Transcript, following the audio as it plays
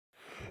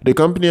The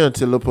company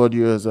Antelope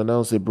Audio has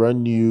announced a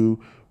brand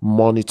new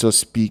monitor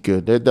speaker.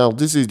 Now,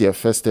 this is their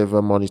first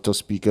ever monitor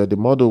speaker. The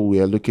model we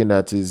are looking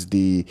at is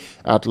the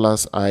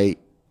Atlas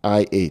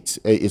i8.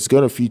 It's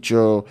going to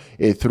feature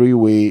a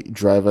three-way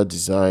driver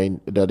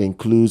design that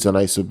includes an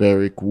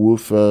isobaric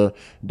woofer.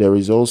 There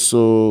is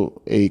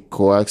also a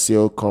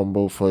coaxial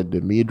combo for the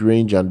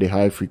mid-range and the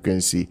high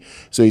frequency.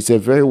 So it's a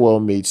very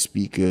well-made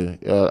speaker.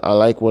 I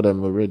like what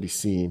I'm already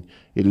seeing.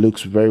 It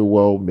looks very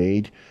well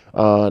made.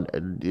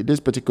 This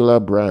particular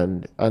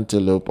brand,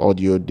 Antelope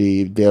Audio,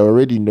 they're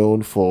already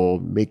known for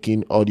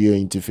making audio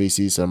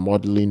interfaces and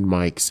modeling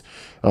mics.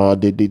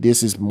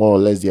 This is more or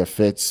less their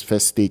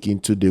first stake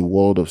into the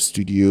world of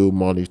studio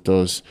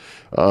monitors.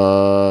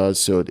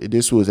 So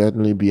this will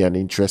certainly be an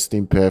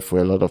interesting pair for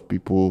a lot of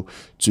people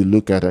to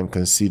look at and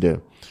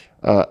consider.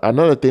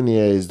 Another thing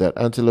here is that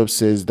Antelope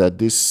says that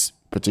this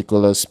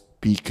particular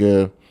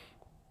speaker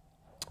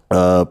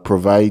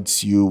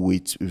provides you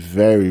with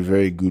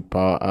very good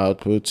power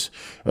output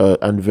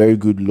and very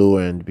good low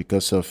end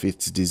because of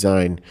its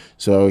design.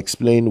 So I'll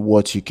explain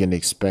what you can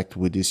expect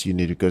with this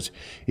unit, because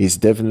it's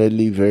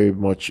definitely very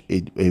much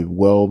a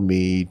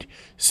well-made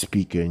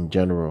speaker in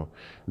general.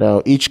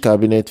 Now, each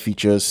cabinet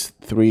features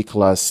 3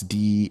 Class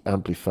D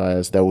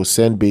amplifiers that will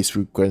send bass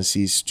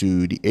frequencies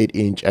to the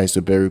 8-inch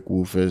isobaric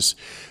woofers.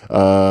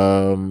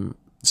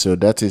 So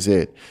that is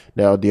it.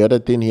 Now, the other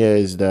thing here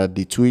is that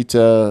the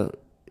tweeter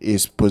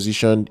is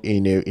positioned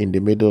in the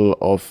middle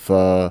of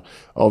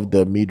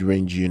the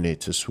mid-range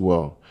unit as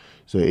well.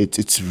 So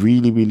it's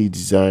really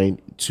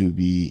designed to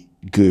be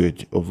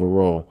good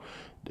overall.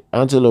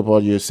 Antelope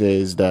Audio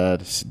says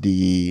that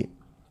the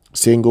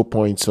single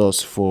point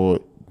source for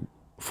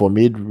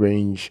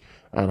mid-range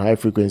and high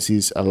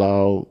frequencies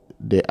allow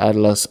the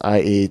Atlas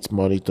i8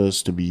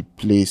 monitors to be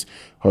placed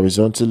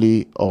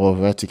horizontally or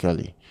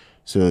vertically.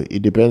 So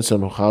it depends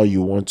on how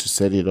you want to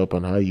set it up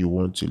and how you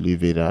want to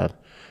leave it at.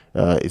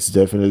 It's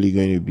definitely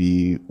going to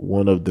be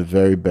one of the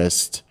very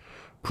best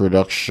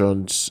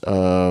productions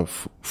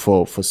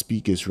for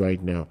speakers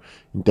right now,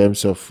 in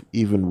terms of,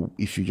 even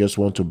if you just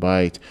want to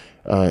buy it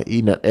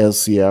in an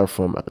LCR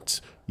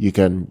format, you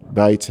can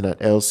buy it in an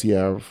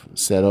LCR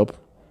setup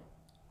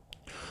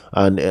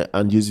and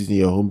use it in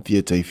your home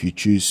theater if you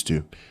choose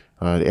to.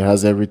 It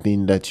has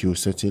everything that you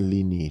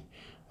certainly need,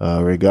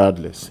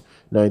 regardless.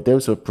 Now, in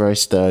terms of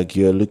price tag,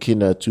 you're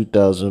looking at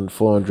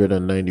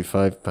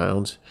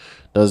 £2,495.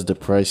 That's the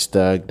price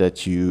tag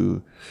that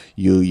you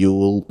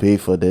will pay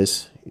for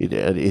this.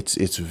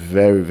 It's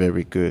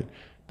very good.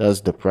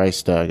 That's the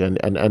price tag, and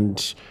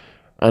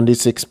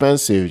it's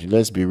expensive.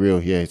 Let's be real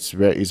here. It's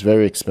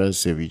very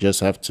expensive. You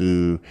just have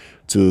to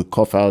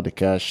cough out the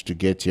cash to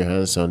get your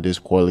hands on this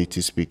quality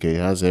speaker. It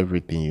has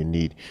everything you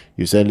need.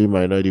 You certainly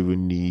might not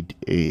even need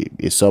a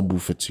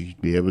subwoofer to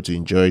be able to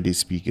enjoy this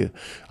speaker.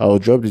 I will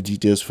drop the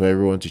details for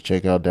everyone to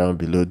check out down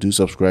below. Do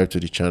subscribe to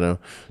the channel.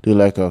 Do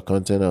like our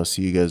content. I'll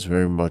see you guys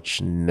very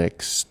much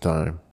next time.